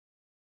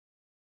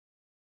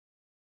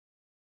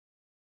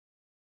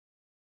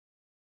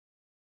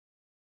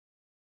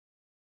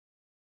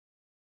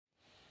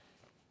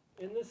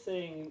In the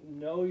saying,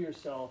 know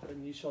yourself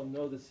and ye shall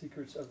know the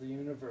secrets of the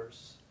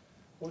universe,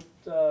 what,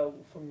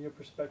 from your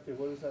perspective,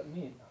 what does that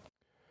mean?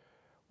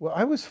 Well,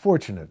 I was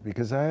fortunate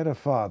because I had a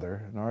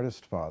father, an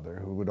artist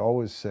father, who would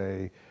always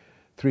say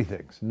three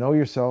things. Know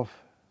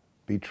yourself,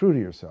 be true to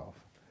yourself,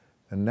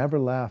 and never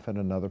laugh at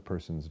another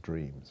person's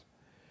dreams.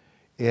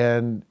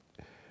 And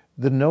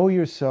the know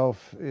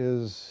yourself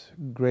is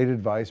great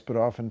advice, but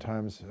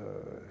oftentimes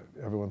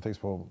everyone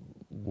thinks, well,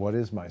 what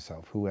is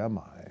myself? Who am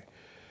I?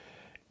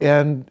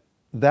 And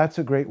that's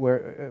a great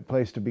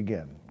place to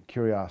begin,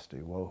 curiosity.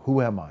 Well, who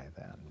am I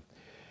then?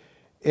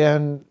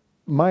 And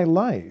my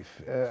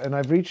life, and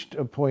I've reached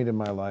a point in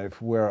my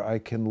life where I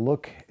can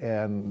look,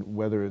 and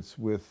whether it's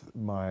with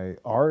my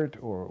art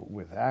or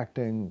with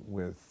acting,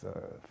 with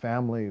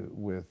family,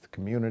 with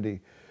community,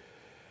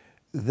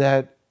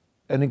 that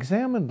an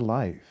examined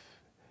life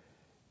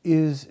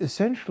is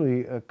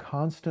essentially a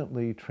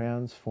constantly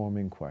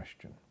transforming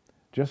question,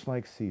 just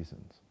like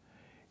seasons.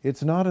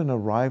 It's not an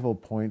arrival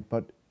point,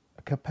 but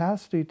a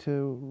capacity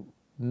to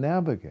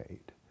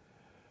navigate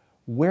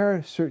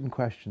where certain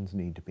questions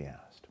need to be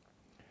asked.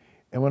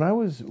 And when I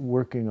was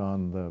working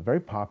on the very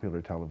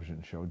popular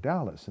television show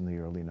Dallas in the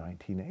early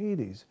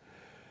 1980s,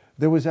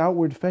 there was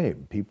outward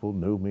fame. People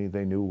knew me,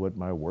 they knew what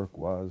my work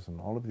was, and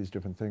all of these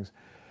different things.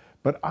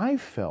 But I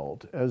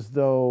felt as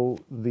though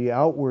the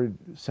outward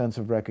sense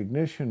of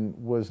recognition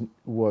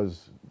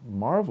was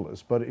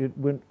marvelous, but it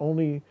went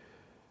only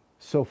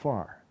so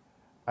far.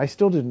 I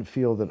still didn't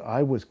feel that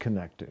I was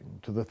connecting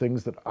to the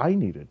things that I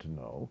needed to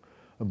know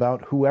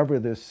about whoever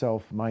this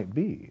self might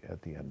be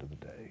at the end of the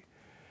day.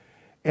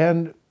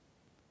 And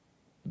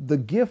the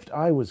gift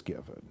I was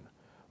given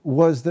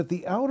was that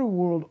the outer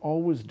world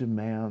always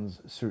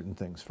demands certain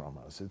things from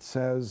us. It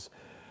says,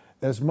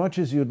 as much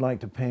as you'd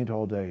like to paint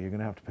all day, you're going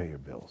to have to pay your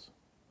bills.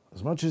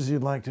 As much as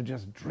you'd like to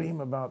just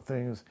dream about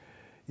things,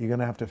 you're going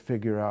to have to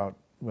figure out,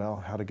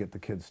 well, how to get the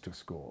kids to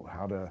school,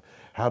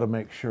 how to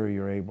make sure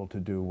you're able to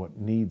do what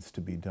needs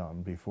to be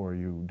done before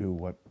you do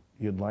what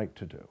you'd like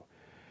to do.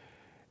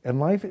 And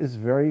life is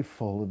very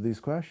full of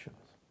these questions.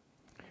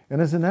 And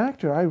as an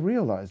actor, I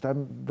realized,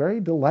 I'm very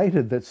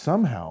delighted that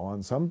somehow,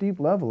 on some deep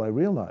level, I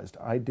realized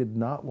I did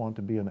not want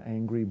to be an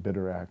angry,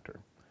 bitter actor.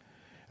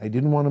 I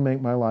didn't want to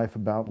make my life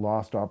about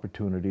lost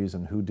opportunities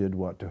and who did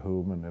what to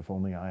whom, and if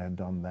only I had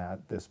done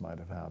that, this might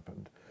have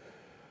happened.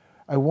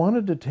 I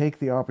wanted to take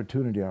the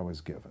opportunity I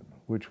was given,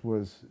 which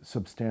was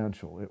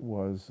substantial. It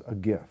was a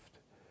gift.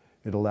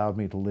 It allowed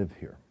me to live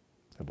here.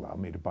 It allowed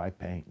me to buy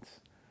paints.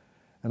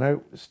 And I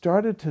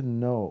started to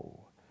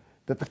know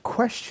that the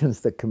questions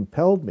that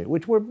compelled me,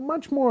 which were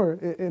much more,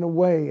 in a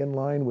way, in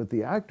line with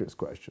the actor's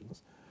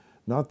questions,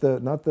 not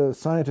the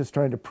scientist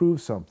trying to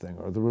prove something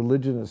or the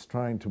religionist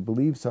trying to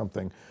believe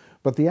something,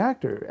 but the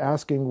actor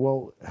asking,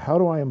 well, how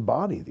do I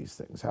embody these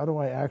things? How do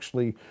I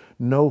actually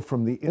know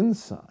from the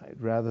inside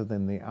rather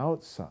than the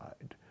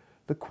outside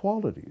the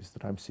qualities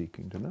that I'm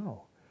seeking to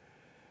know?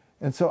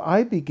 And so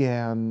I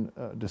began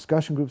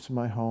discussion groups in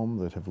my home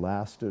that have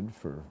lasted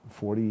for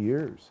 40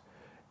 years.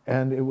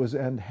 And it was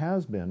and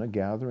has been a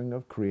gathering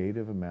of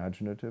creative,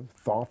 imaginative,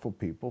 thoughtful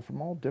people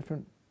from all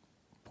different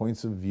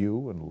points of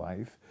view and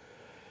life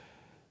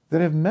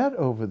that have met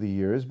over the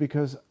years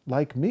because,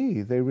 like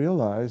me, they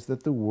realized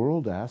that the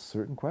world asks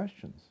certain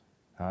questions.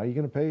 How are you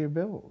going to pay your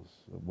bills?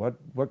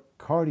 What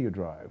car do you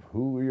drive?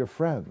 Who are your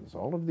friends?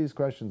 All of these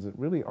questions that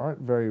really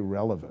aren't very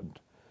relevant,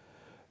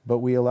 but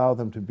we allow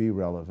them to be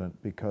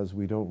relevant because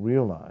we don't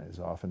realize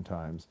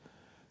oftentimes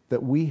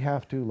that we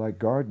have to, like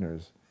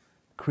gardeners,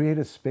 create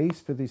a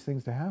space for these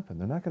things to happen.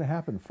 They're not going to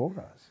happen for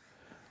us.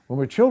 When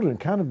we're children, it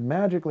kind of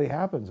magically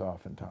happens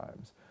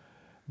oftentimes.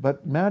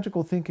 But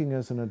magical thinking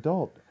as an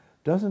adult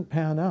doesn't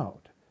pan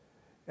out.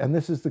 And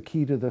this is the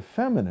key to the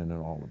feminine in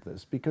all of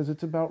this, because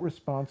it's about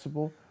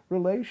responsible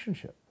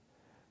relationship.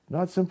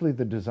 Not simply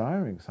the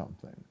desiring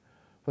something,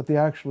 but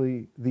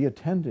the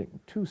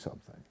attending to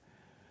something.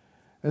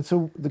 And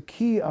so the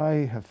key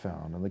I have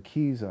found, and the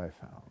keys I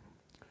found,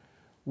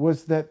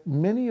 was that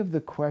many of the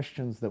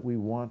questions that we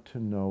want to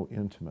know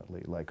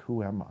intimately, like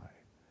who am I,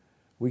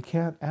 we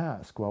can't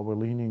ask while we're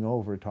leaning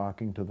over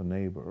talking to the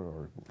neighbor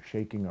or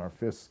shaking our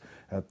fists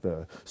at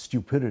the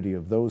stupidity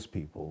of those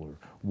people,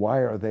 or why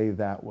are they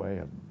that way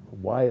and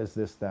why is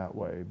this that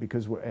way,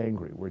 because we're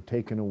angry, we're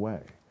taken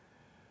away.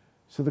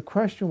 So the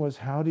question was,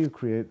 how do you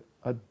create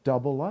a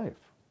double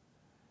life?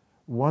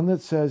 One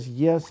that says,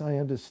 yes, I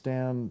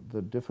understand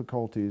the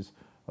difficulties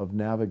of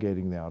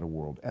navigating the outer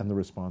world and the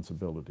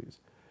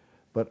responsibilities,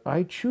 but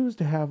I choose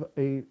to have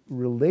a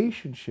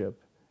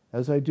relationship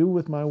as I do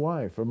with my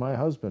wife or my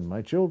husband,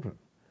 my children,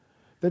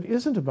 that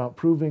isn't about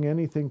proving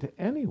anything to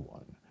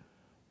anyone,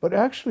 but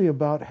actually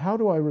about how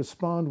do I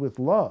respond with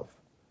love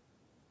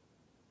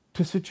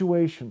to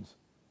situations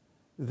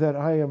that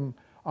I am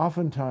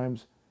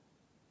oftentimes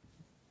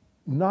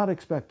not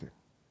expecting.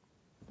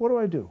 What do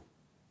I do?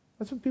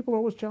 That's what people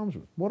always challenge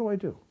me with. What do I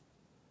do?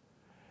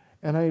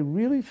 And I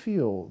really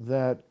feel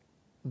that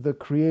the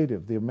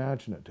creative, the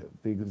imaginative,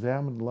 the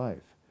examined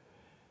life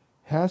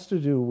has to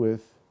do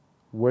with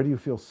where do you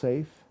feel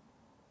safe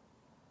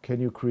Can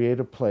you create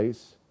a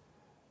place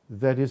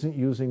that isn't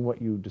using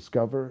what you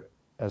discover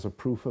as a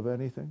proof of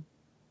anything?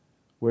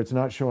 Where it's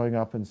not showing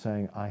up and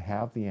saying, I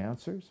have the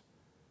answers,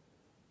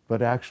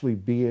 but actually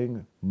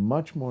being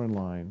much more in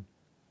line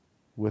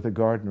with a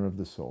gardener of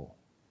the soul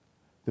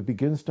that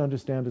begins to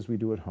understand, as we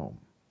do at home,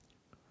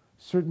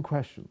 certain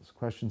questions,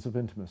 questions of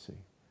intimacy,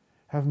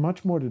 have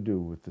much more to do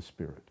with the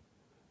spirit,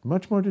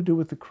 much more to do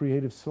with the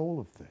creative soul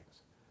of things.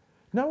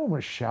 Not when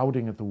we're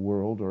shouting at the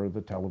world or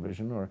the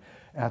television or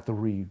at the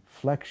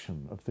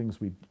reflection of things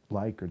we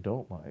like or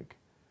don't like,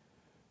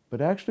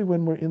 but actually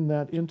when we're in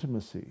that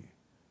intimacy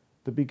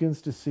that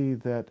begins to see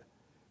that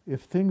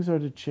if things are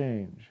to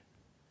change,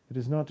 it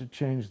is not to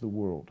change the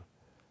world,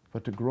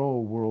 but to grow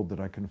a world that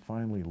I can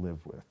finally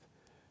live with.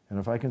 And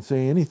if I can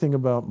say anything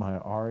about my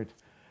art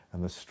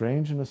and the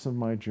strangeness of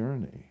my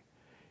journey,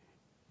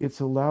 it's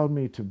allowed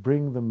me to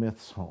bring the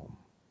myths home.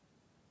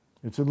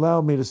 It's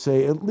allowed me to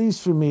say, at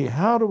least for me,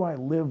 how do I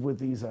live with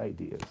these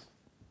ideas?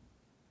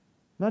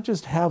 Not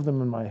just have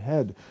them in my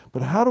head,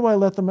 but how do I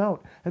let them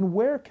out? And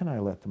where can I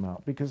let them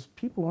out? Because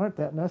people aren't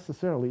that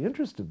necessarily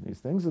interested in these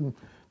things, and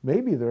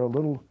maybe they're a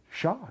little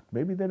shocked.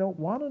 Maybe they don't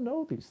want to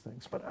know these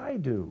things, but I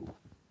do.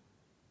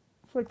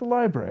 It's like the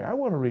library. I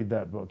want to read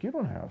that book. You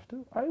don't have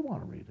to. I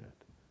want to read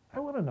it. I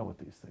want to know what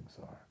these things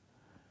are.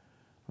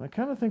 And I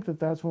kind of think that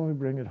that's when we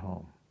bring it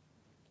home.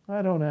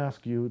 I don't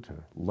ask you to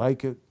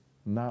like it,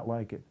 not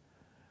like it.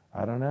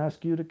 I don't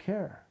ask you to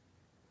care.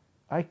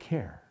 I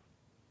care.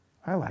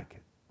 I like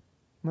it.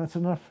 And that's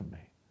enough for me.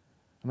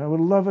 And I would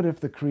love it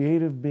if the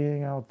creative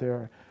being out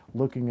there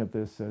looking at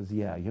this says,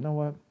 yeah, you know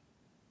what?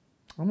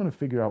 I'm going to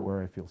figure out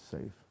where I feel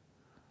safe.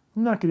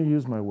 I'm not going to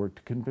use my work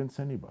to convince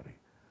anybody.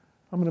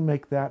 I'm going to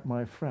make that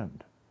my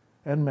friend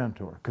and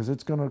mentor, because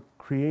it's going to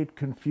create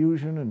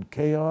confusion and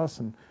chaos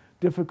and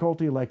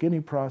difficulty like any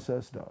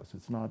process does.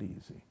 It's not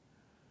easy.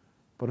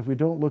 But if we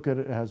don't look at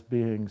it as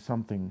being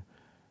something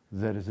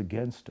that is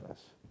against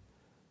us,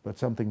 but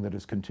something that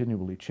is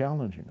continually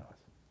challenging us,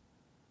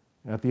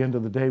 at the end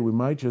of the day, we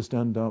might just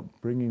end up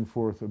bringing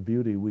forth a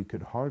beauty we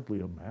could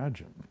hardly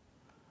imagine,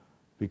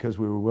 because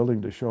we were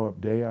willing to show up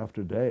day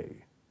after day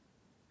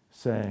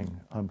saying,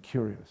 I'm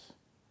curious.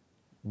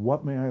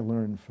 What may I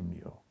learn from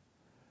you?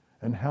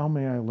 And how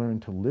may I learn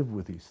to live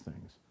with these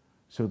things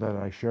so that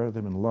I share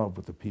them in love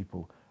with the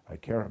people I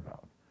care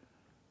about,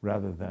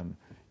 rather than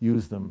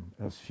use them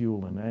as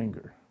fuel and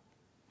anger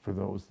for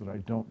those that I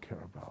don't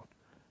care about,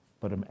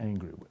 but am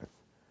angry with.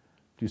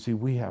 Do you see,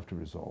 we have to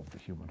resolve the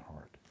human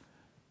heart.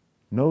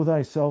 Know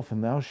thyself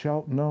and thou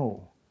shalt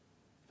know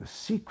the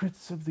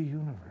secrets of the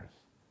universe.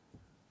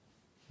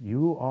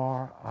 You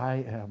are, I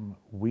am,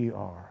 we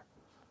are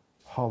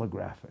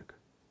holographic.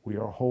 We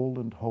are whole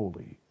and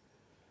holy.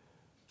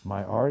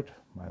 My art,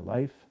 my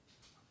life,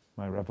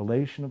 my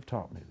revelation have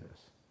taught me this.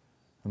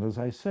 And as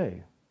I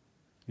say,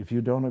 if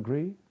you don't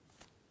agree,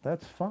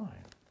 that's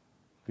fine,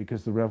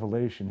 because the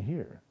revelation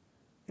here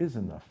is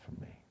enough for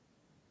me.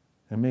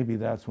 And maybe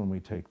that's when we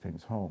take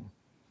things home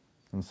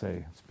and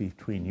say, it's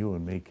between you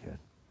and me, kid.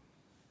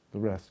 The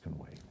rest can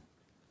wait.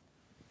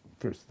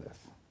 First this.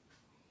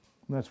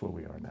 And that's where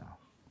we are now.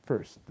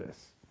 First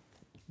this.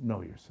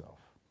 Know yourself.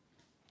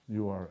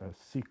 You are a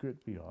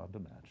secret beyond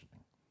imagining.